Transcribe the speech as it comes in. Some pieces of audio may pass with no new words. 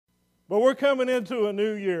But we're coming into a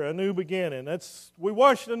new year, a new beginning. We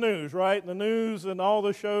watch the news, right? The news and all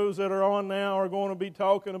the shows that are on now are going to be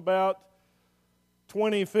talking about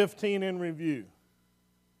 2015 in review.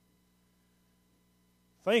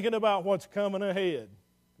 Thinking about what's coming ahead.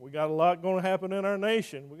 We got a lot going to happen in our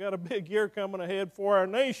nation. We got a big year coming ahead for our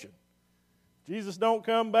nation. If Jesus don't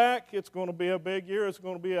come back, it's going to be a big year. It's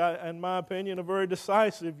going to be, in my opinion, a very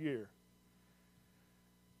decisive year.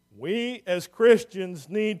 We as Christians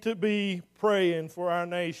need to be praying for our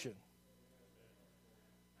nation.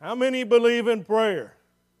 How many believe in prayer?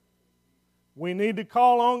 We need to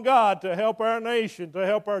call on God to help our nation, to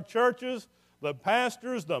help our churches, the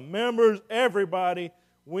pastors, the members, everybody.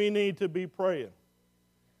 We need to be praying.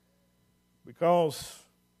 Because,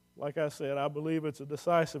 like I said, I believe it's a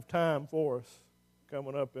decisive time for us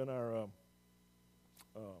coming up in our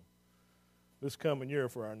this coming year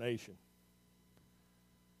for our nation.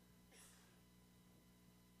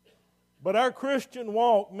 But our Christian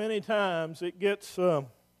walk, many times, it gets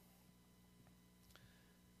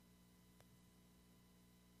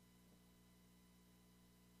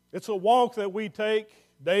it's a walk that we take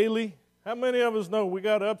daily. How many of us know we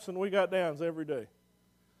got ups and we got downs every day?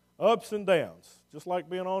 Ups and downs. Just like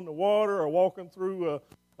being on the water or walking through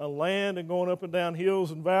a land and going up and down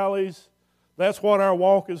hills and valleys. That's what our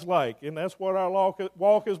walk is like. And that's what our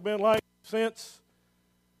walk has been like since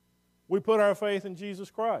we put our faith in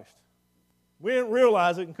Jesus Christ. We didn't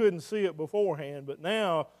realize it and couldn't see it beforehand, but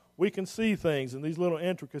now we can see things and these little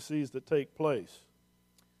intricacies that take place.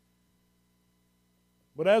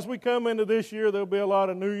 But as we come into this year, there'll be a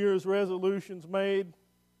lot of New Year's resolutions made.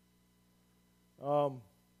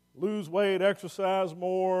 Lose weight, exercise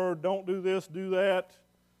more, don't do this, do that.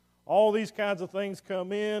 All these kinds of things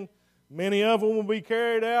come in. Many of them will be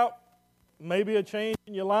carried out. Maybe a change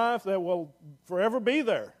in your life that will forever be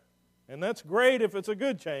there. And that's great if it's a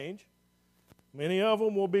good change. Many of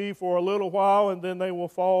them will be for a little while, and then they will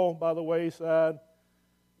fall by the wayside,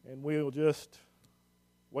 and we'll just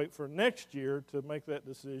wait for next year to make that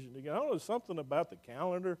decision again. I don't know, there's something about the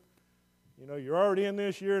calendar. You know, you're already in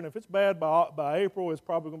this year, and if it's bad by April, it's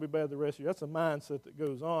probably going to be bad the rest of the year. That's a mindset that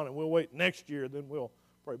goes on, and we'll wait next year, then we'll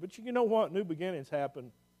pray. But you know what? New beginnings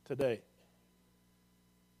happen today.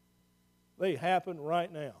 They happen right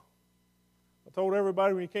now. I told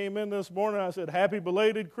everybody when you came in this morning, I said, happy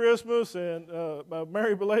belated Christmas, and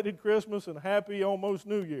merry belated Christmas, and happy almost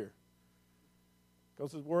New Year.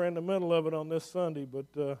 Because we're in the middle of it on this Sunday,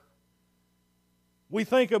 but we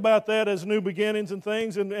think about that as new beginnings and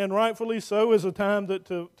things, and rightfully so, is a time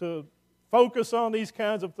to focus on these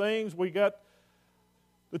kinds of things. We got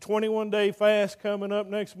the 21-day fast coming up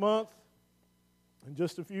next month, in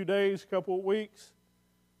just a few days, a couple of weeks.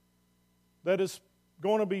 That is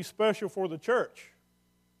going to be special for the church.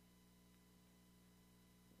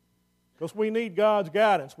 Because we need God's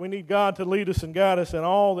guidance. We need God to lead us and guide us in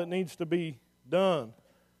all that needs to be done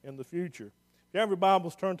in the future. If you have your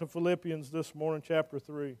Bibles, turn to Philippians this morning, chapter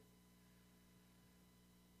 3.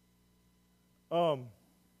 Let's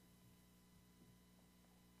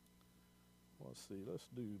see, let's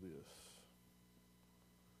do this.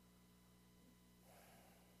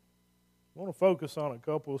 I want to focus on a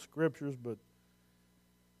couple of scriptures, but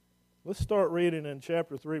let's start reading in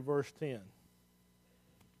chapter 3, verse 10.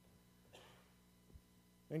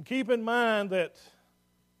 And keep in mind that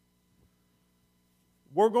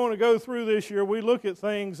we're going to go through this year, we look at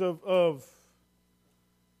things of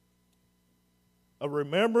a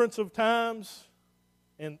remembrance of times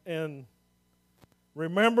and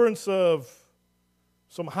remembrance of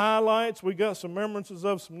some highlights. We got some remembrances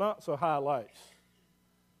of some not so highlights.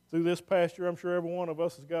 Through this past year, I'm sure every one of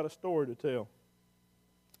us has got a story to tell.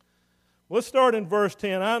 Let's start in verse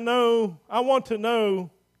 10. I want to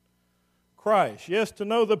know Christ. Yes, to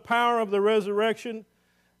know the power of the resurrection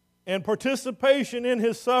and participation in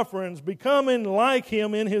His sufferings, becoming like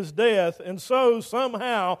Him in His death, and so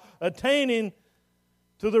somehow attaining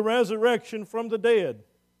to the resurrection from the dead.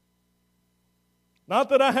 Not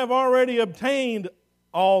that I have already obtained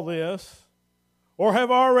all this, or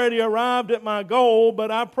have already arrived at my goal,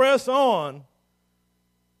 but I press on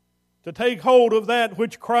to take hold of that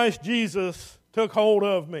which Christ Jesus took hold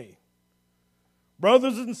of me.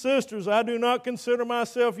 Brothers and sisters, I do not consider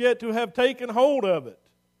myself yet to have taken hold of it.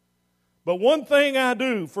 But one thing I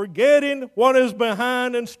do, forgetting what is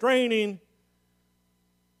behind and straining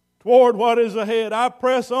toward what is ahead, I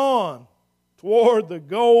press on toward the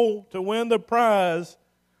goal to win the prize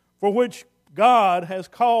for which God has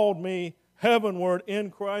called me heavenward in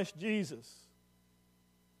Christ Jesus.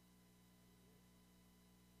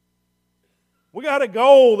 We got a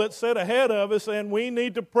goal that's set ahead of us, and we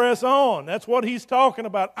need to press on. That's what he's talking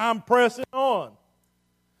about. I'm pressing on.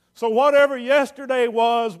 So whatever yesterday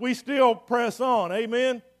was, we still press on.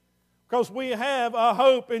 Amen? Because we have a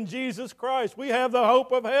hope in Jesus Christ. We have the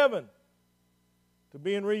hope of heaven to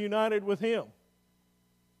being reunited with Him.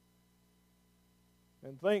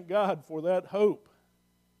 And thank God for that hope.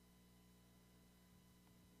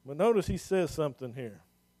 But notice he says something here.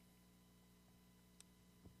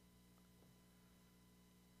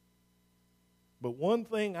 But one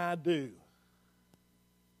thing I do.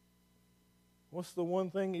 What's the one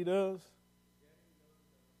thing he does?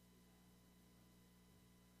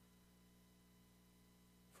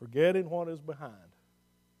 Forgetting what is behind.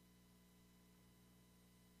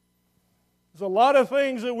 There's a lot of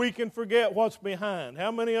things that we can forget what's behind.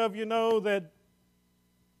 How many of you know that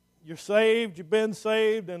you're saved, you've been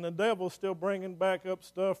saved, and the devil's still bringing back up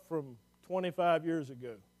stuff from 25 years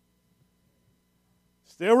ago?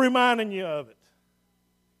 Still reminding you of it.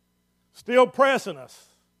 Still pressing us.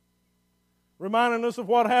 Reminding us of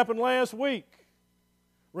what happened last week.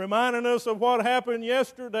 Reminding us of what happened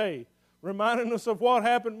yesterday. Reminding us of what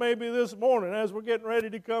happened maybe this morning as we're getting ready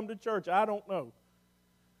to come to church. I don't know.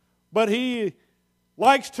 But he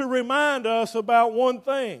likes to remind us about one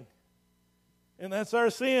thing, and that's our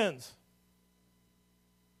sins.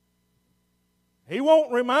 He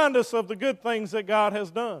won't remind us of the good things that God has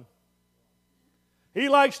done. He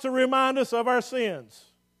likes to remind us of our sins.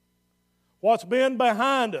 What's been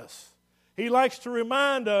behind us. He likes to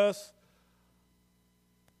remind us,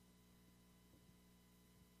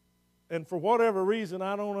 and for whatever reason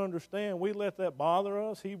I don't understand, we let that bother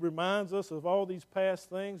us. He reminds us of all these past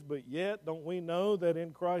things, but yet don't we know that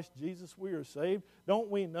in Christ Jesus we are saved? Don't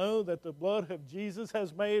we know that the blood of Jesus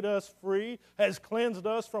has made us free, has cleansed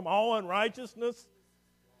us from all unrighteousness?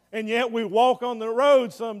 And yet we walk on the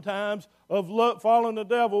road sometimes of following the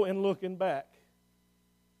devil and looking back.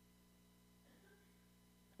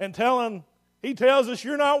 And he tells us,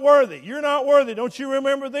 you're not worthy. You're not worthy. Don't you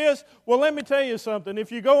remember this? Well, let me tell you something.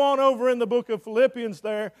 If you go on over in the book of Philippians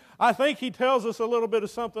there, I think he tells us a little bit of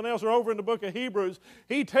something else, or over in the book of Hebrews,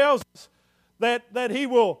 he tells us that he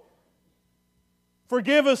will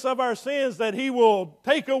forgive us of our sins, that he will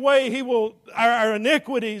take away our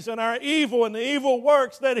iniquities and our evil and the evil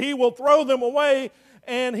works, that he will throw them away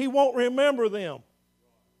and he won't remember them.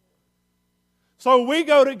 So we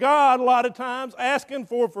go to God a lot of times asking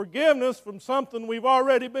for forgiveness from something we've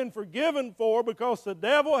already been forgiven for because the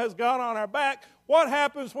devil has got on our back. What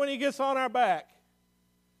happens when he gets on our back?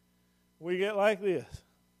 We get like this.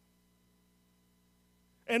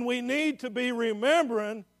 And we need to be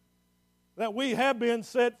remembering that we have been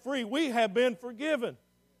set free. We have been forgiven.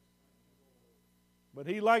 But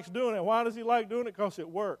he likes doing it. Why does he like doing it? Because it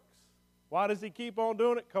works. Why does he keep on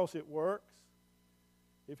doing it? Because it works.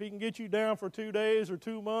 If he can get you down for 2 days or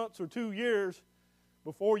 2 months or 2 years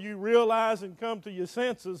before you realize and come to your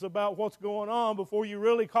senses about what's going on, before you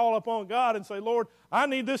really call upon God and say, Lord, I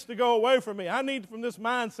need this to go away from me. I need from this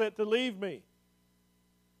mindset to leave me.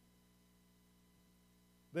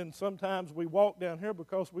 Then sometimes we walk down here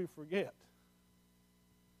because we forget.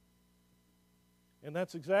 And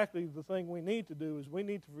that's exactly the thing we need to do, is we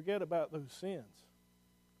need to forget about those sins.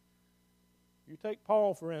 You take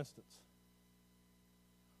Paul, for instance.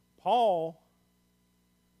 Paul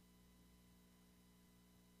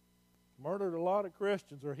murdered a lot of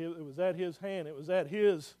Christians, or it was at his hand, it was at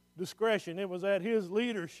his discretion, it was at his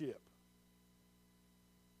leadership.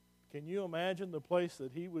 Can you imagine the place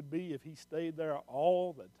that he would be if he stayed there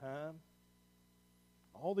all the time?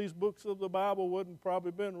 All these books of the Bible wouldn't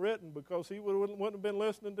probably been written because he wouldn't have been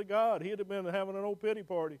listening to God. He'd have been having an old pity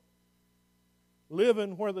party,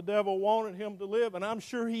 living where the devil wanted him to live, and I'm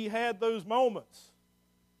sure he had those moments.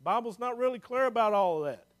 The Bible's not really clear about all of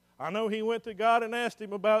that. I know he went to God and asked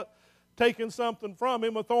him about taking something from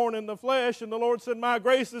him, a thorn in the flesh, and the Lord said, my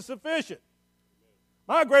grace is sufficient.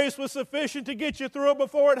 My grace was sufficient to get you through it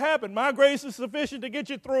before it happened. My grace is sufficient to get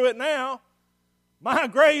you through it now. My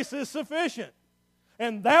grace is sufficient.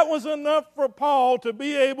 And that was enough for Paul to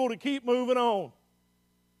be able to keep moving on.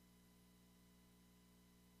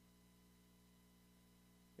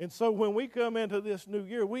 And so when we come into this new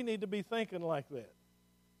year, we need to be thinking like that.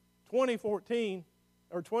 2014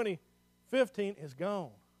 or 2015 is gone.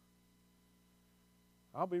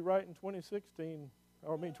 I'll be right in 2015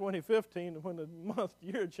 when the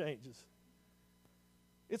year changes.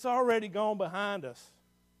 It's already gone behind us.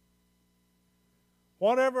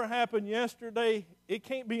 Whatever happened yesterday, it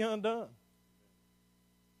can't be undone.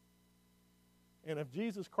 And if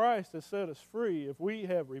Jesus Christ has set us free, if we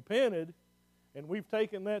have repented and we've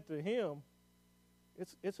taken that to Him,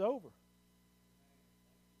 it's over.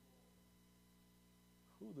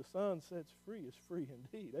 Who the Son sets free is free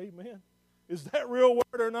indeed. Amen. Is that real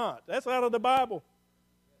word or not? That's out of the Bible.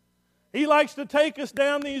 He likes to take us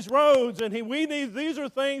down these roads, and these are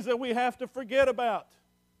things that we have to forget about.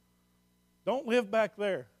 Don't live back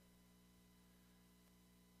there.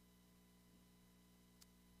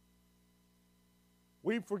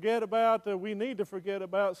 We need to forget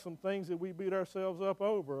about some things that we beat ourselves up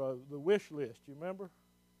over. The wish list, you remember?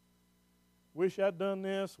 Wish I'd done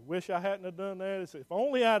this, wish I hadn't have done that. It's, if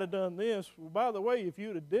only I'd have done this. Well, by the way, if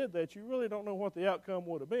you'd have did that, you really don't know what the outcome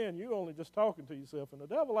would have been. You're only just talking to yourself, and the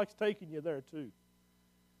devil likes taking you there too.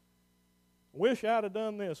 Wish I'd have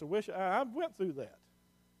done this, or I went through that.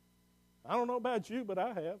 I don't know about you, but I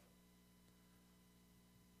have.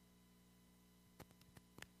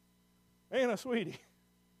 Ain't I, sweetie?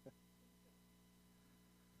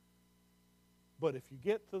 But if you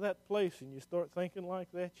get to that place and you start thinking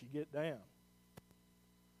like that, you get down.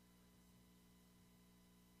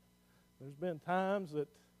 There's been times that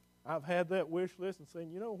I've had that wish list and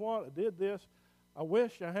saying, you know what, I did this. I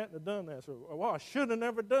wish I hadn't have done this. Or, well, I should have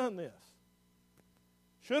never done this.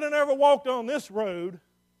 Should have never walked on this road,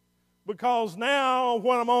 because now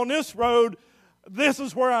when I'm on this road, this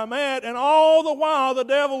is where I'm at. And all the while the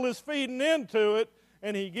devil is feeding into it,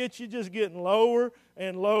 and he gets you just getting lower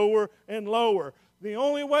and lower and lower. The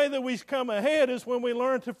only way that we come ahead is when we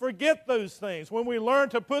learn to forget those things. When we learn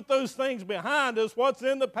to put those things behind us, what's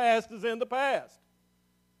in the past is in the past.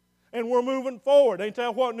 And we're moving forward. Ain't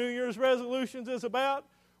that what New Year's resolutions is about?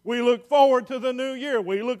 We look forward to the new year.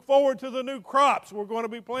 We look forward to the new crops. We're going to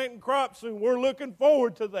be planting crops soon. We're looking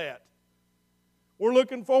forward to that. We're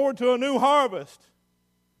looking forward to a new harvest.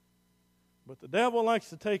 But the devil likes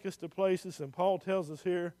to take us to places, and Paul tells us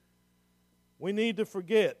here, we need to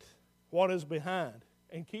forget what is behind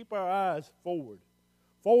and keep our eyes forward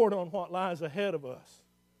on what lies ahead of us.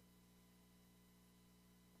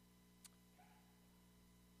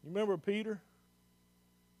 You remember Peter?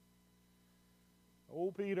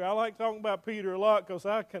 Old Peter. I like talking about Peter a lot because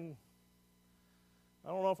I don't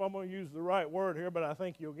know if I'm going to use the right word here, but I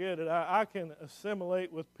think you'll get it. I can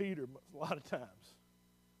assimilate with Peter a lot of times.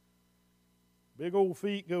 Big old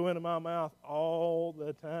feet go into my mouth all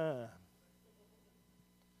the time.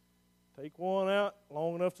 Take one out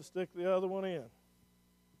long enough to stick the other one in.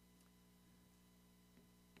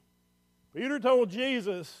 Peter told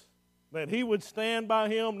Jesus that he would stand by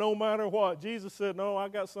him no matter what. Jesus said, no, I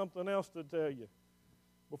got something else to tell you.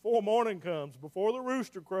 Before morning comes, before the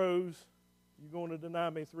rooster crows, you're going to deny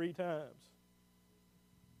me 3 times.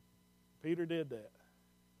 Peter did that.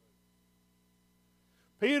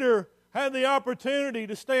 Peter had the opportunity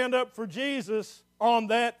to stand up for Jesus on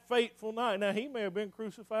that fateful night. Now, he may have been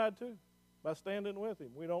crucified too by standing with him.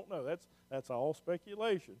 We don't know. That's all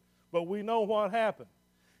speculation. But we know what happened.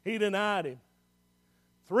 He denied him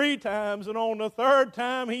 3 times, and on the 3rd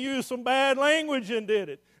time, he used some bad language and did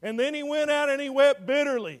it. And then he went out and he wept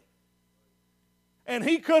bitterly. And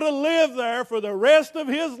he could have lived there for the rest of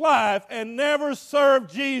his life and never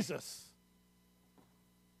served Jesus.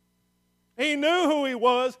 He knew who he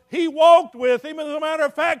was. He walked with him. As a matter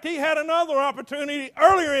of fact, he had another opportunity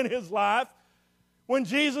earlier in his life when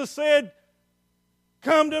Jesus said,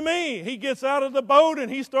 come to me. He gets out of the boat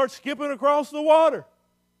and he starts skipping across the water.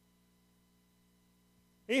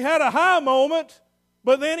 He had a high moment,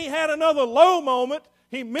 but then he had another low moment.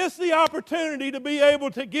 He missed the opportunity to be able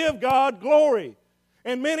to give God glory.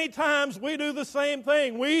 And many times we do the same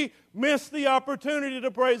thing. We miss the opportunity to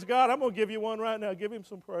praise God. I'm going to give you one right now. Give him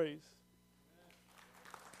some praise.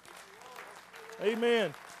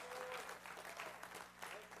 Amen.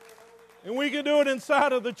 And we can do it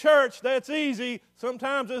inside of the church. That's easy.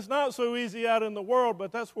 Sometimes it's not so easy out in the world,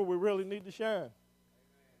 but that's where we really need to shine.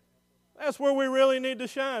 That's where we really need to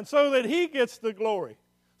shine, so that he gets the glory,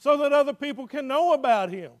 so that other people can know about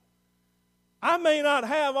him. I may not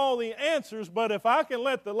have all the answers, but if I can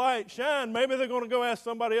let the light shine, maybe they're going to go ask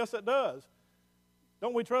somebody else that does.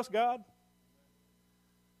 Don't we trust God?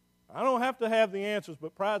 I don't have to have the answers,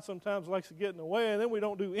 but pride sometimes likes to get in the way, and then we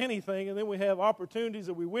don't do anything, and then we have opportunities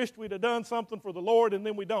that we wished we'd have done something for the Lord, and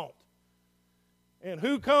then we don't. And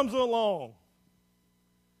who comes along?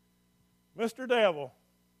 Mr. Devil.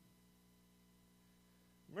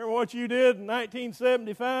 Remember what you did in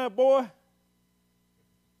 1975, boy?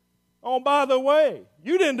 Oh, by the way,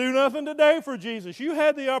 you didn't do nothing today for Jesus. You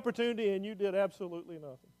had the opportunity, and you did absolutely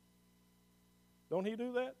nothing. Don't he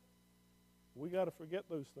do that? We got to forget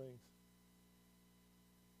those things.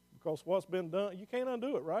 Because what's been done, you can't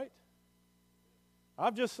undo it, right?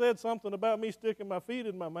 I've just said something about me sticking my feet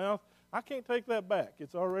in my mouth. I can't take that back.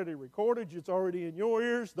 It's already recorded. It's already in your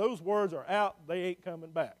ears. Those words are out. They ain't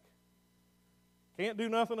coming back. Can't do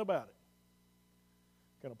nothing about it.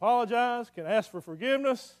 Can apologize, can ask for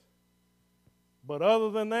forgiveness, but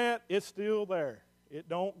other than that, it's still there. It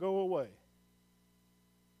don't go away.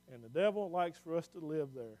 And the devil likes for us to live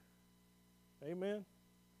there. Amen?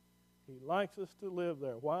 He likes us to live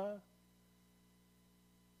there. Why?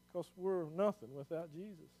 Because we're nothing without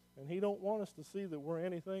Jesus. And he don't want us to see that we're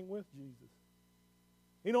anything with Jesus.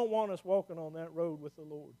 He don't want us walking on that road with the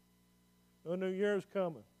Lord. The new year's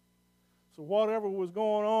coming. So whatever was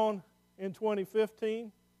going on in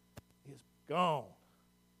 2015 is gone.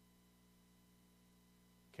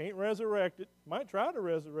 Can't resurrect it. Might try to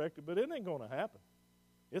resurrect it, but it ain't going to happen.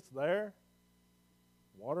 It's there.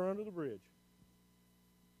 Water under the bridge.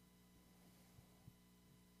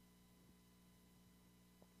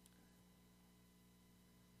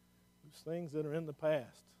 Those things that are in the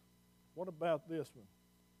past. What about this one?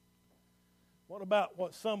 What about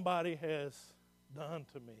what somebody has done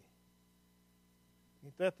to me?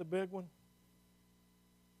 Ain't that the big one?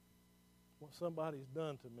 What somebody's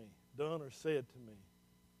done to me, done or said to me.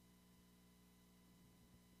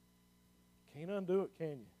 Can't undo it,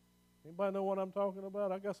 can you? Anybody know what I'm talking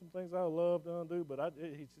about? I got some things I love to undo, but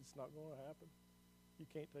it's not going to happen. You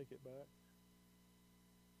can't take it back.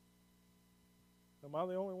 Am I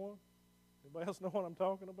the only one? Anybody else know what I'm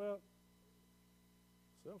talking about?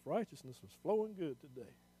 Self-righteousness was flowing good today.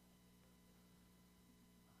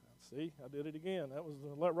 See, I did it again. That was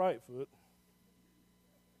the right foot.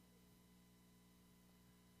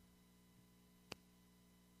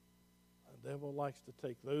 The devil likes to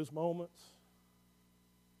take those moments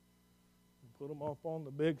and put them up on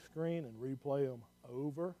the big screen and replay them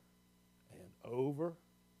over and over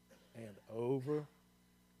and over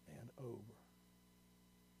and over.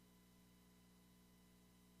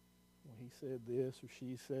 Well, he said this, or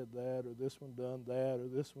she said that, or this one done that, or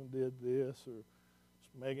this one did this, or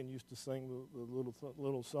Megan used to sing the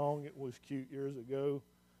little song. It was cute years ago.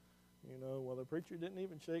 You know, well, the preacher didn't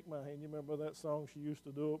even shake my hand. You remember that song she used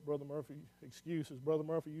to do it? Brother Murphy, excuses. Brother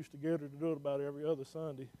Murphy used to get her to do it about every other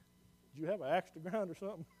Sunday. Did you have an axe to grind or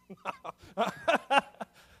something?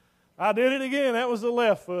 I did it again. That was the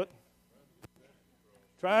left foot.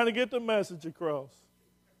 Trying to get the message across.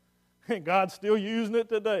 And God's still using it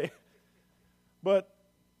today. But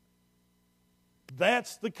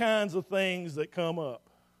that's the kinds of things that come up.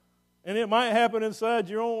 And it might happen inside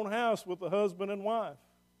your own house with a husband and wife.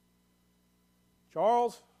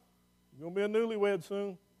 Charles, you're going to be a newlywed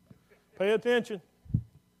soon. Pay attention.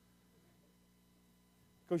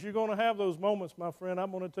 Because you're going to have those moments, my friend.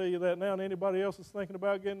 I'm going to tell you that now. And anybody else that's thinking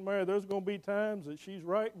about getting married, there's going to be times that she's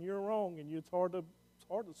right and you're wrong. And it's hard to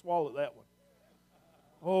swallow that one.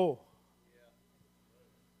 Oh.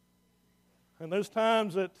 And there's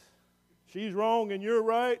times that she's wrong and you're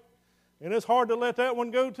right, and it's hard to let that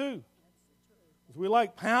one go too. Because we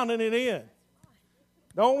like pounding it in.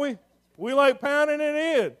 Don't we? We like pounding it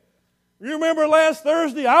in. You remember last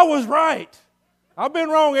Thursday? I was right. I've been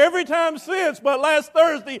wrong every time since, but last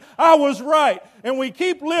Thursday I was right. And we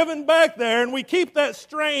keep living back there, and we keep that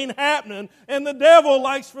strain happening, and the devil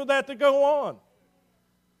likes for that to go on.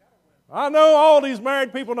 I know all these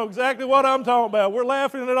married people know exactly what I'm talking about. We're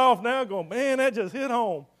laughing it off now, going, man, that just hit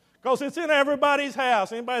home. Because it's in everybody's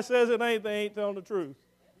house. Anybody says it ain't, they ain't telling the truth.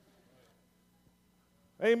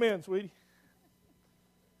 Amen, sweetie.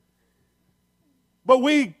 But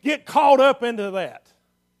we get caught up into that.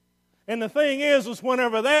 And the thing is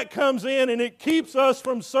whenever that comes in and it keeps us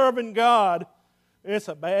from serving God, it's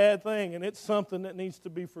a bad thing, and it's something that needs to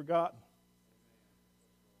be forgotten.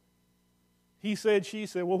 He said, she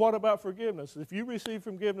said, well, what about forgiveness? If you receive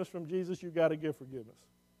forgiveness from Jesus, you've got to give forgiveness.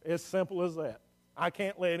 As simple as that. I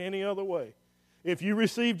can't lay it any other way. If you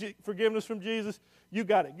receive forgiveness from Jesus, you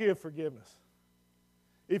got to give forgiveness.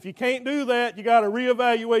 If you can't do that, you got to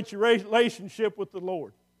reevaluate your relationship with the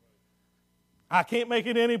Lord. I can't make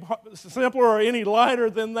it any simpler or any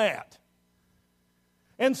lighter than that.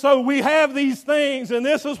 And so we have these things, and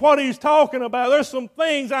this is what he's talking about. There's some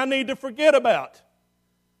things I need to forget about.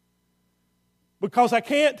 Because I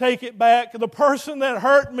can't take it back. The person that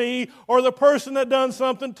hurt me or the person that done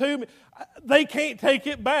something to me, they can't take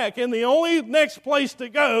it back. And the only next place to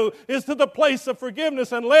go is to the place of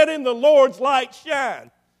forgiveness and letting the Lord's light shine.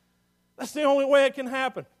 That's the only way it can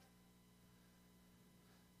happen.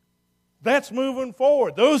 That's moving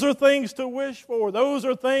forward. Those are things to wish for. Those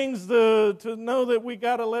are things to know that we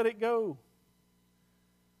got to let it go.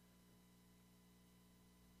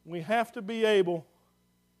 We have to be able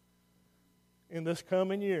in this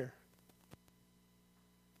coming year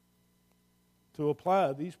to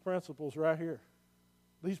apply these principles right here.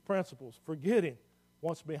 These principles, forgetting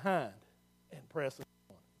what's behind and pressing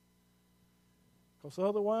on. Because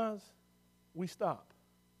otherwise, we stop.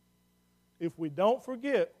 If we don't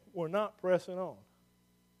forget, we're not pressing on.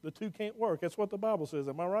 The two can't work. That's what the Bible says.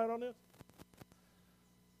 Am I right on this?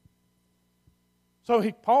 So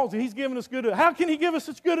he's giving us good advice. How can he give us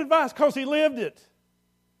such good advice? Because he lived it.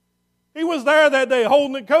 He was there that day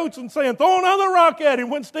holding the coats and saying, throw another rock at him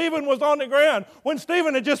when Stephen was on the ground, when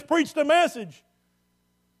Stephen had just preached a message.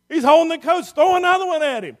 He's holding the coats, throw another one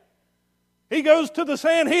at him. He goes to the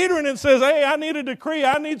Sanhedrin and says, hey, I need a decree.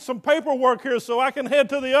 I need some paperwork here so I can head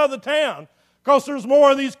to the other town because there's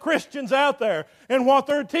more of these Christians out there and what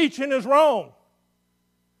they're teaching is wrong.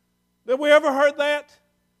 Have we ever heard that?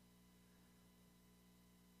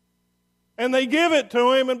 And they give it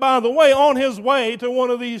to him, and by the way, on his way to one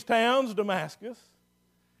of these towns, Damascus,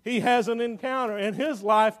 he has an encounter, and his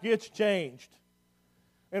life gets changed.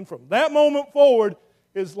 And from that moment forward,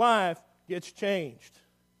 his life gets changed.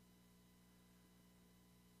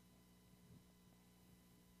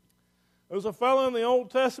 There was a fellow in the Old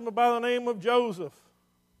Testament by the name of Joseph.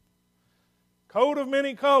 Coat of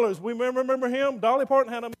many colors. We remember him? Dolly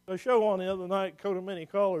Parton had a show on the other night, Coat of Many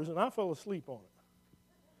Colors, and I fell asleep on it.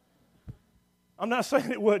 I'm not saying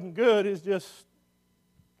it wasn't good. It's just,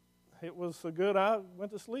 it was so good I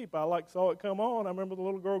went to sleep. I saw it come on. I remember the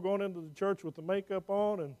little girl going into the church with the makeup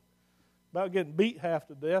on and about getting beat half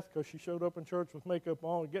to death because she showed up in church with makeup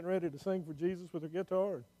on and getting ready to sing for Jesus with her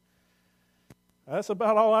guitar. That's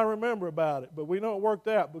about all I remember about it. But we know it worked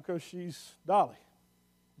out because she's Dolly.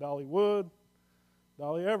 Dolly Wood,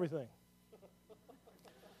 Dolly everything.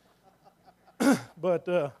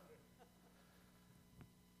 But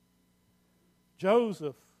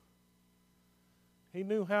Joseph, he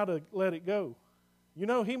knew how to let it go. You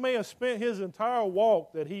know, he may have spent his entire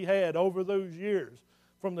walk that he had over those years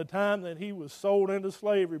from the time that he was sold into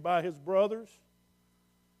slavery by his brothers.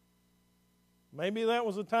 Maybe that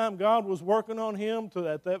was the time God was working on him to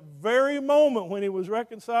at that very moment when he was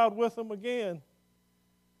reconciled with them again,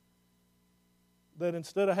 that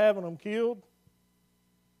instead of having them killed,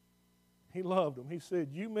 he loved them. He said,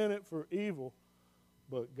 you meant it for evil,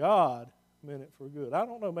 but God meant it for good. I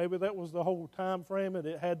don't know, maybe that was the whole time frame and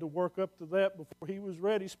it had to work up to that before he was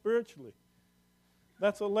ready spiritually.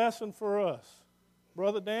 That's a lesson for us.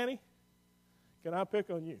 Brother Danny, can I pick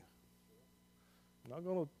on you? I'm not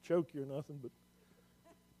going to choke you or nothing, but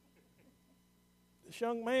this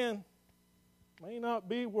young man may not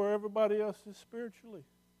be where everybody else is spiritually.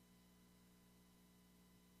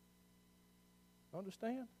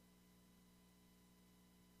 Understand?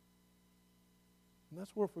 And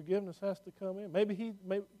that's where forgiveness has to come in. Maybe I'm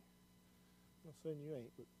not saying you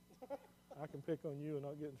ain't, but I can pick on you and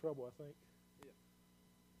not get in trouble, I think. Yeah.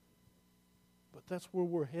 But that's where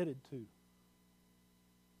we're headed to.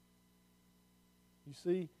 You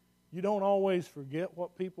see, you don't always forget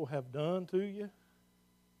what people have done to you.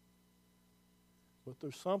 But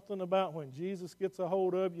there's something about when Jesus gets a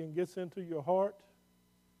hold of you and gets into your heart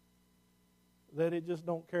that it just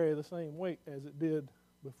don't carry the same weight as it did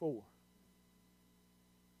before.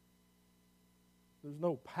 There's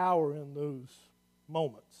no power in those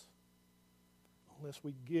moments unless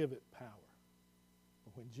we give it power.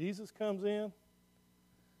 But when Jesus comes in,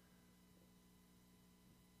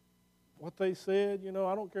 what they said, you know,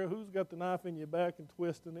 I don't care who's got the knife in your back and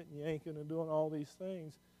twisting it and yanking and doing all these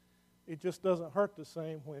things. It just doesn't hurt the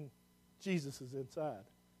same when Jesus is inside.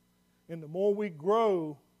 And the more we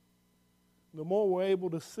grow, the more we're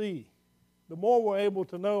able to see. The more we're able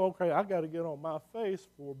to know, okay, I got to get on my face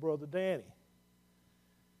for Brother Danny,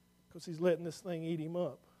 because he's letting this thing eat him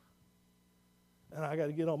up. And I got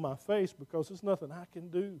to get on my face because there's nothing I can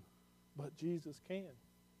do, but Jesus can.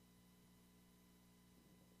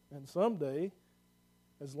 And someday,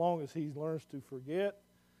 as long as he learns to forget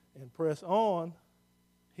and press on,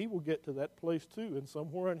 he will get to that place too. And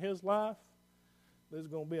somewhere in his life, there's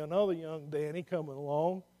going to be another young Danny coming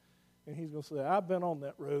along, and he's going to say, I've been on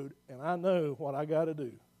that road, and I know what I got to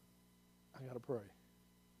do. I got to pray.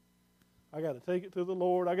 I got to take it to the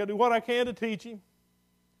Lord. I got to do what I can to teach him.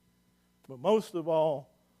 But most of all,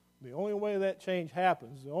 the only way that change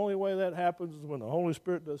happens, the only way that happens is when the Holy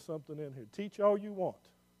Spirit does something in here. Teach all you want.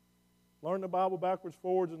 Learn the Bible backwards,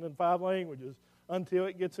 forwards, and in 5 languages until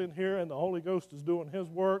it gets in here and the Holy Ghost is doing his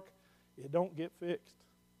work. It don't get fixed.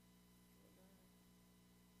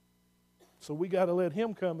 So we got to let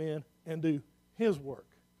him come in and do his work.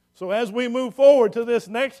 So as we move forward to this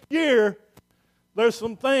next year, there's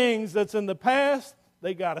some things that's in the past,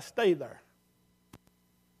 they got to stay there.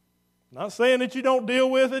 Not saying that you don't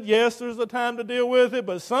deal with it. Yes, there's a time to deal with it,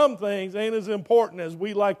 but some things ain't as important as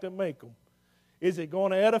we like to make them. Is it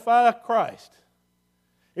going to edify Christ?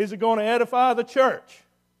 Is it going to edify the church?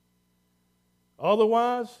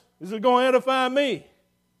 Otherwise, is it going to edify me?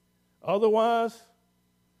 Otherwise,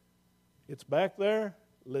 it's back there.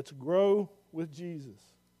 Let's grow with Jesus.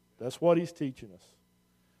 That's what he's teaching us.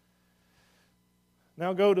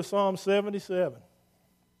 Now go to Psalm 77.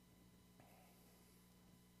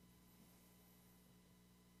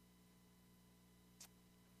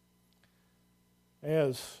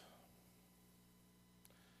 As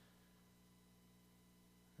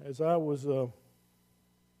I was, you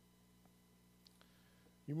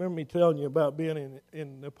remember me telling you about being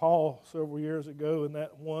in Nepal several years ago, and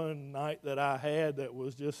that one night that I had that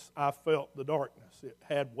was just, I felt the darkness. It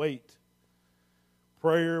had weight.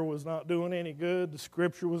 Prayer was not doing any good. The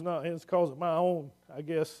Scripture was not, it's because of my own, I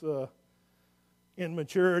guess,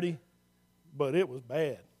 immaturity, but it was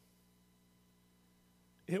bad.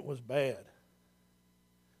 It was bad.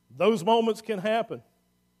 Those moments can happen.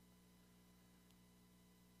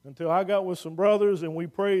 Until I got with some brothers and we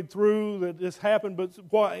prayed through that this happened. But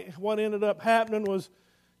what ended up happening was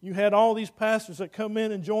you had all these pastors that come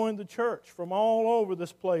in and joined the church from all over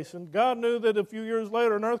this place. And God knew that a few years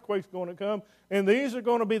later an earthquake's going to come. And these are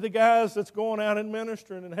going to be the guys that's going out and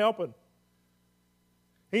ministering and helping.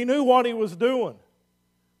 He knew what he was doing.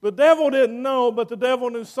 The devil didn't know, but the devil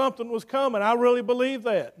knew something was coming. I really believe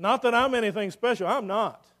that. Not that I'm anything special. I'm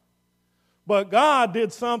not. But God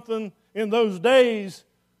did something in those days.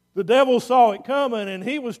 The devil saw it coming, and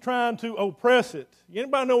he was trying to oppress it.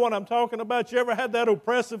 Anybody know what I'm talking about? You ever had that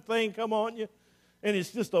oppressive thing come on you? And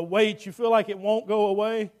it's just a weight. You feel like it won't go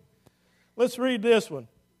away? Let's read this one.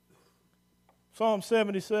 Psalm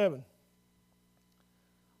 77.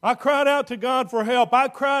 I cried out to God for help. I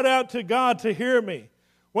cried out to God to hear me.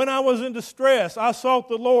 When I was in distress, I sought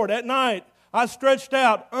the Lord. At night, I stretched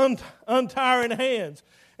out untiring hands,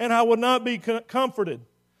 and I would not be comforted.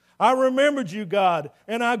 I remembered you, God,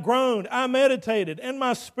 and I groaned. I meditated, and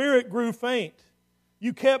my spirit grew faint.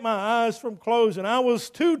 You kept my eyes from closing. I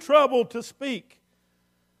was too troubled to speak.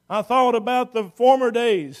 I thought about the former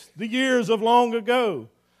days, the years of long ago.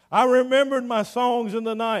 I remembered my songs in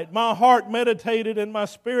the night. My heart meditated, and my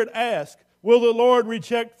spirit asked, will the Lord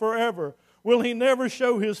reject forever? Will he never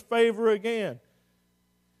show his favor again?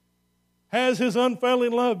 Has his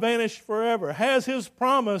unfailing love vanished forever? Has his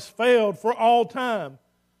promise failed for all time?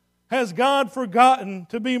 Has God forgotten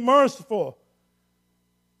to be merciful?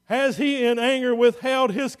 Has he in anger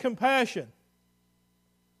withheld his compassion?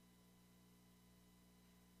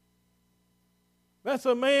 That's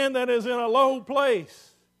a man that is in a low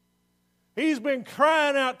place. He's been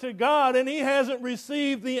crying out to God and he hasn't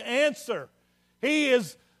received the answer. He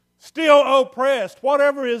is still oppressed.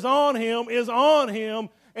 Whatever is on him,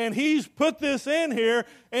 and he's put this in here,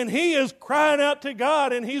 and he is crying out to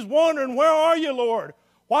God, and he's wondering, where are you, Lord?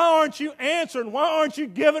 Why aren't you answering? Why aren't you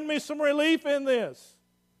giving me some relief in this?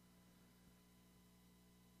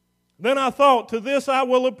 Then I thought, to this I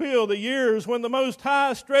will appeal, the years when the Most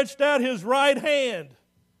High stretched out his right hand.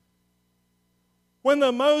 When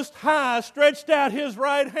the Most High stretched out his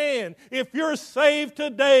right hand. If you're saved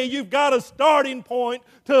today, you've got a starting point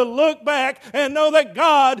to look back and know that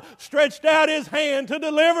God stretched out his hand to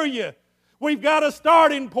deliver you. We've got a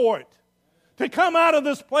starting point to come out of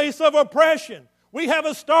this place of oppression. We have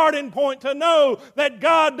a starting point to know that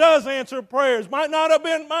God does answer prayers. Might not have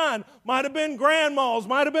been mine, might have been grandma's,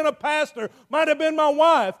 might have been a pastor, might have been my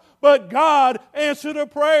wife, but God answered a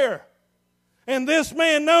prayer. And this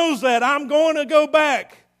man knows that. I'm going to go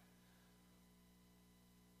back.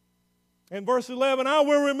 In verse 11, I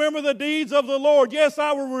will remember the deeds of the Lord. Yes,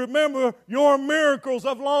 I will remember your miracles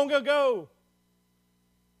of long ago.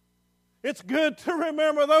 It's good to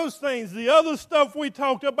remember those things. The other stuff we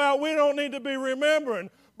talked about, we don't need to be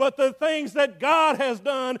remembering. But the things that God has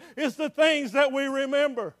done is the things that we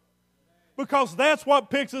remember. Because that's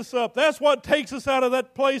what picks us up. That's what takes us out of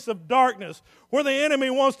that place of darkness where the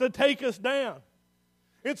enemy wants to take us down.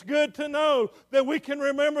 It's good to know that we can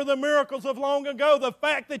remember the miracles of long ago. The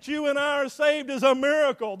fact that you and I are saved is a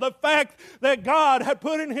miracle. The fact that God had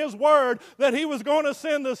put in his word that he was going to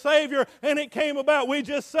send the Savior and it came about. We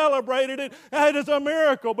just celebrated it. It is a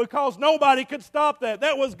miracle because nobody could stop that.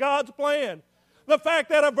 That was God's plan. The fact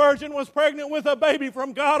that a virgin was pregnant with a baby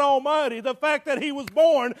from God Almighty. The fact that he was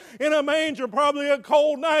born in a manger, probably a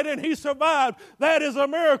cold night, and he survived. That is a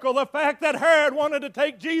miracle. The fact that Herod wanted to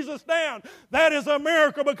take Jesus down. That is a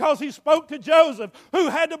miracle because he spoke to Joseph, who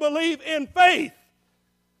had to believe in faith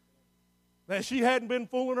that she hadn't been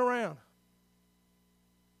fooling around.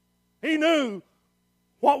 He knew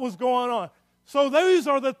what was going on. So these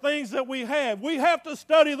are the things that we have. We have to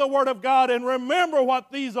study the Word of God and remember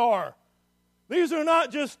what these are. These are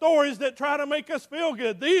not just stories that try to make us feel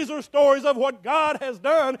good. These are stories of what God has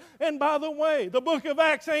done. And by the way, the book of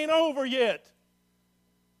Acts ain't over yet.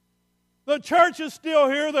 The church is still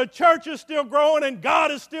here, the church is still growing, and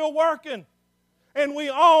God is still working. And we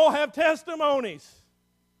all have testimonies.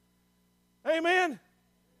 Amen?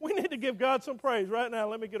 We need to give God some praise right now.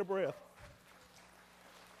 Let me get a breath.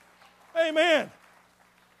 Amen.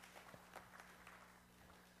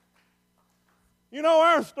 You know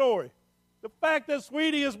our story. The fact that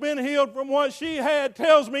Sweetie has been healed from what she had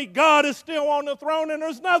tells me God is still on the throne and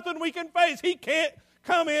there's nothing we can face He can't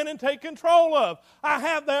come in and take control of. I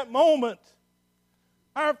have that moment.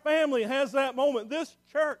 Our family has that moment. This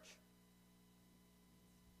church.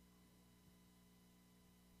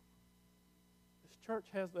 This church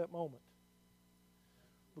has that moment.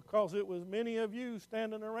 Because it was many of you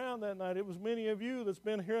standing around that night. It was many of you that's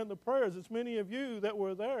been hearing the prayers. It's many of you that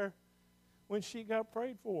were there when she got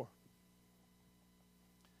prayed for.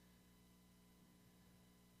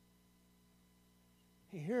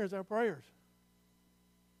 He hears our prayers.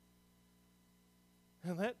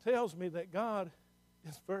 And that tells me that God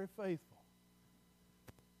is very faithful.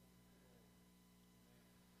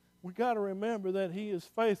 We've got to remember that He is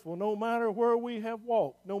faithful. No matter where we have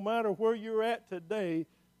walked, no matter where you're at today,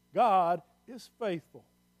 God is faithful.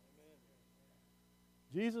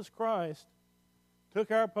 Amen. Jesus Christ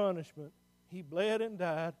took our punishment. He bled and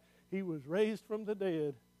died. He was raised from the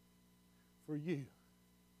dead for you,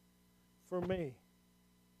 for me.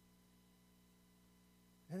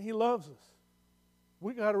 And He loves us.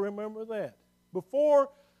 We got to remember that. Before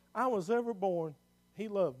I was ever born, He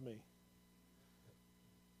loved me.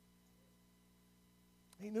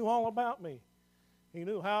 He knew all about me. He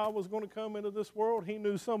knew how I was going to come into this world. He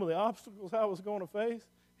knew some of the obstacles I was going to face.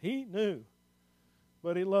 He knew.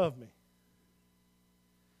 But He loved me.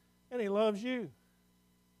 And He loves you.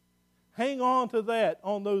 Hang on to that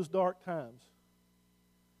on those dark times.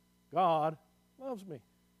 God loves me.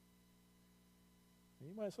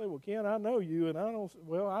 You might say, well, Ken, I know you, and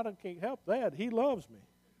I can't help that. He loves me.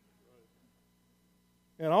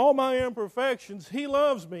 And all my imperfections, He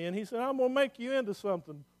loves me. And He said, I'm going to make you into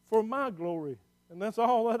something for my glory. And that's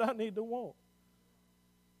all that I need to want.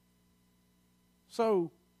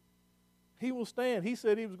 So, He will stand. He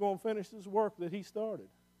said He was going to finish this work that He started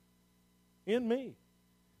in me.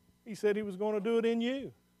 He said He was going to do it in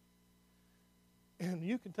you. And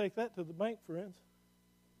you can take that to the bank, friends.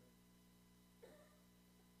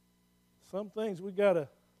 Some things we got to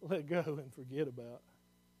let go and forget about.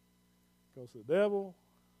 Because the devil,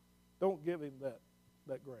 don't give him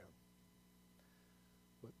that ground.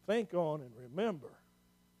 But think on and remember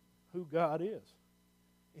who God is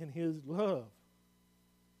in His love.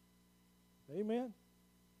 Amen?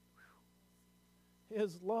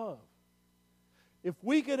 His love. If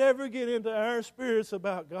we could ever get into our spirits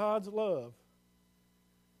about God's love,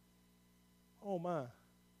 oh my.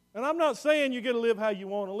 And I'm not saying you get to live how you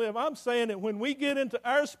want to live. I'm saying that when we get into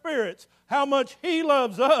our spirits how much He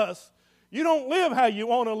loves us, you don't live how you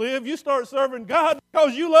want to live. You start serving God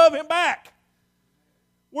because you love Him back.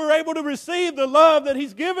 We're able to receive the love that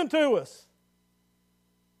He's given to us.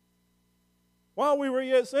 While we were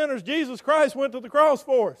yet sinners, Jesus Christ went to the cross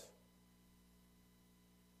for us.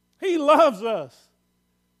 He loves us.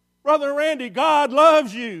 Brother Randy, God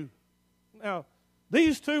loves you. Now,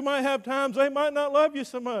 these two might have times they might not love you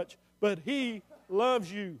so much, but He loves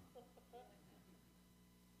you.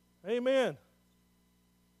 Amen.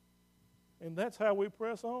 And that's how we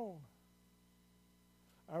press on.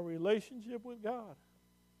 Our relationship with God.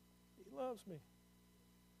 He loves me.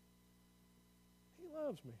 He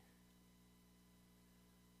loves me.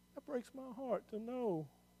 That breaks my heart to know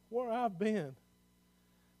where I've been.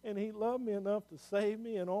 And He loved me enough to save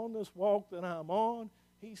me, and on this walk that I'm on,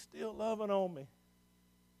 He's still loving on me.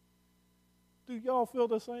 Do y'all feel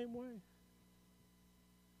the same way?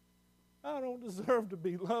 I don't deserve to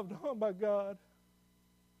be loved on by God.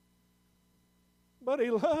 But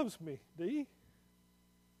He loves me, D.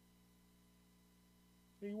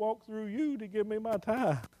 He walked through you to give me my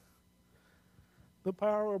tithe. The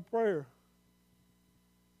power of prayer.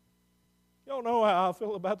 Y'all know how I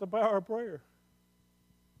feel about the power of prayer.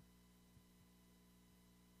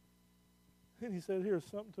 And He said, here's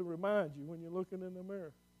something to remind you when you're looking in the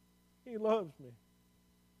mirror. He loves me.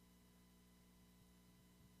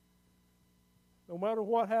 No matter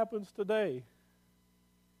what happens today,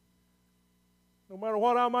 no matter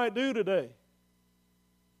what I might do today,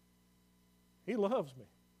 He loves me.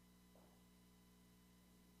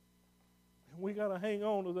 And we got to hang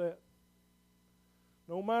on to that.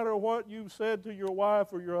 No matter what you've said to your wife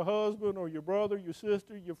or your husband or your brother, your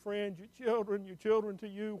sister, your friend, your children to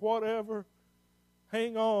you, whatever,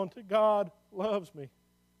 Hang on to God loves me.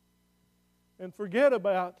 And forget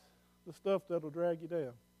about the stuff that'll drag you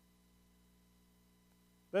down.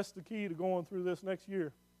 That's the key to going through this next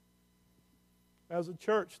year. As a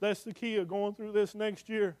church, that's the key of going through this next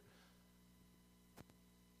year.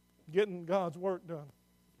 Getting God's work done.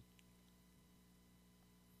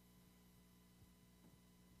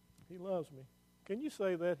 He loves me. Can you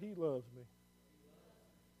say that? He loves me.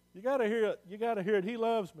 You got to hear it. You got to hear it. He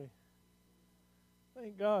loves me.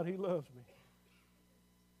 Thank God He loves me.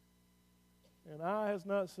 And eye has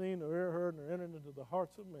not seen, nor ear heard, nor entered into the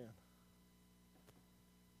hearts of men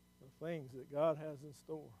the things that God has in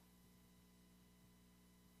store.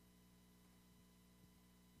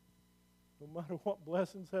 No matter what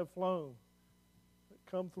blessings have flown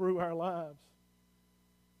that come through our lives,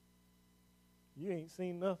 you ain't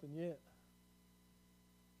seen nothing yet.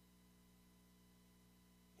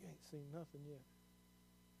 You ain't seen nothing yet.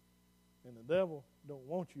 And the devil don't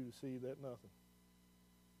want you to see that nothing.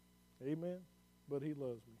 Amen? But he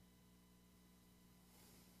loves me.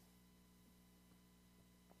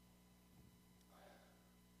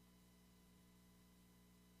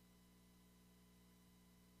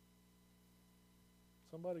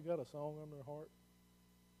 Somebody got a song on their heart?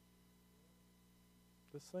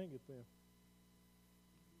 Let's sing it then.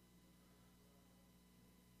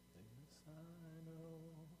 This I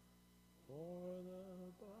know, for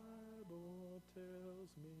the Bible tells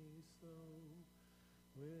me so.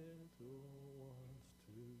 Little ones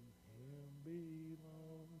to Him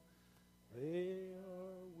belong. They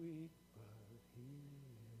are weak, but He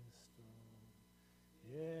is strong.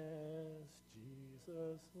 Yes,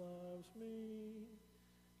 Jesus loves me.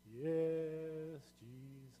 Yes,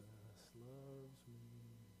 Jesus loves me.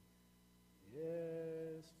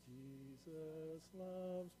 Yes, Jesus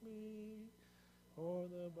loves me. For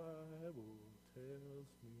the Bible tells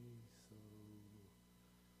me so.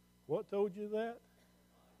 What told you that?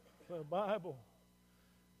 The Bible.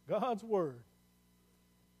 God's Word.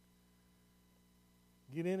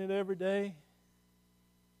 Get in it every day,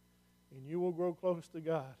 and you will grow close to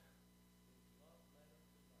God.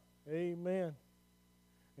 Amen.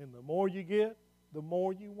 And the more you get, the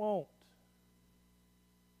more you want.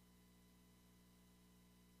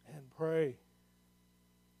 And pray.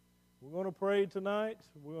 We're going to pray tonight.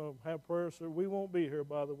 We're going to have prayer. So we won't be here,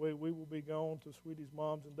 by the way. We will be gone to Sweetie's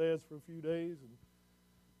moms and dads for a few days and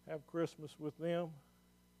have Christmas with them.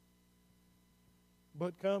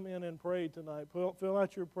 But come in and pray tonight. Fill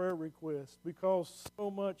out your prayer request, because so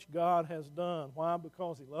much God has done. Why?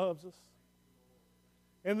 Because He loves us.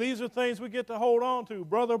 And these are things we get to hold on to.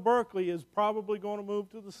 Brother Berkeley is probably going to move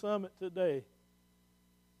to the summit today.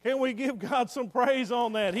 Can we give God some praise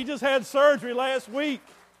on that? He just had surgery last week.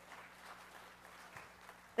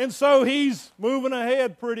 And so he's moving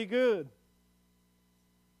ahead pretty good.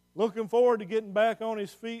 Looking forward to getting back on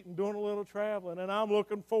his feet and doing a little traveling. And I'm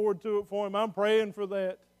looking forward to it for him. I'm praying for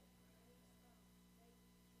that.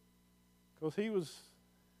 Because he's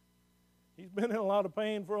been in a lot of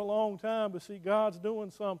pain for a long time, but see, God's doing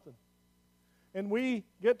something. And we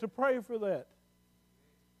get to pray for that.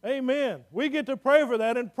 Amen. We get to pray for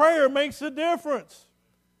that, and prayer makes a difference.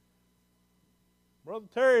 Brother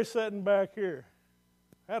Terry's sitting back here.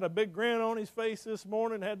 Had a big grin on his face this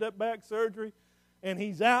morning, had that back surgery, and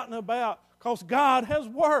he's out and about because God has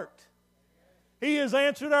worked. He has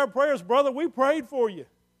answered our prayers. Brother, we prayed for you.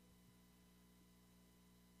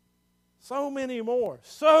 So many more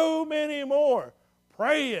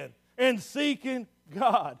praying and seeking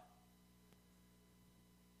God.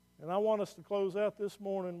 And I want us to close out this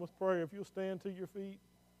morning with prayer. If you'll stand to your feet.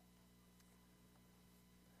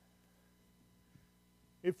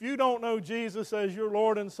 If you don't know Jesus as your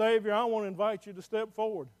Lord and Savior, I want to invite you to step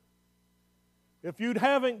forward. If you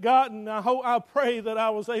haven't gotten, I pray that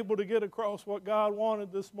I was able to get across what God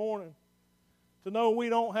wanted this morning. To know we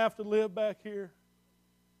don't have to live back here.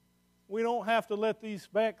 We don't have to let these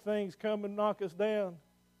back things come and knock us down.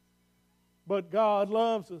 But God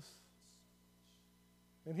loves us.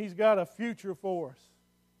 And He's got a future for us.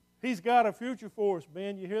 He's got a future for us,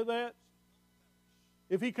 Ben. You hear that?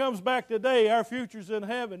 If He comes back today, our future's in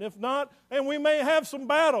heaven. If not, and we may have some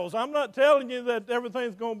battles. I'm not telling you that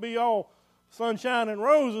everything's going to be all sunshine and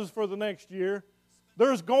roses for the next year.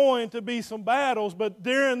 There's going to be some battles, but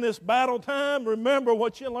during this battle time, remember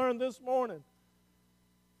what you learned this morning.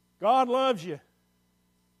 God loves you.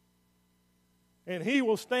 And He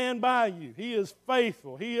will stand by you. He is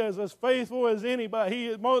faithful. He is as faithful as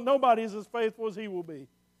anybody. Nobody is as faithful as He will be.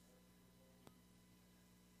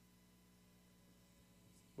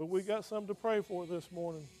 But we got something to pray for this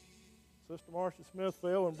morning. Sister Marcia Smith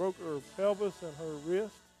fell and broke her pelvis and her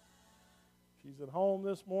wrist. She's at home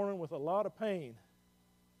this morning with a lot of pain.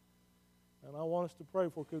 And I want us to pray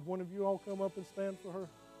for her. Could one of you all come up and stand for her?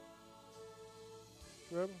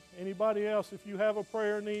 Trevor? Anybody else, if you have a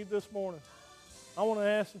prayer need this morning, I want to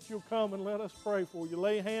ask that you'll come and let us pray for you.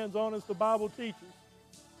 Lay hands on as the Bible teaches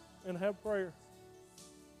and have prayer.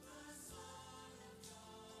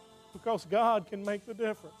 Because God can make the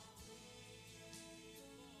difference.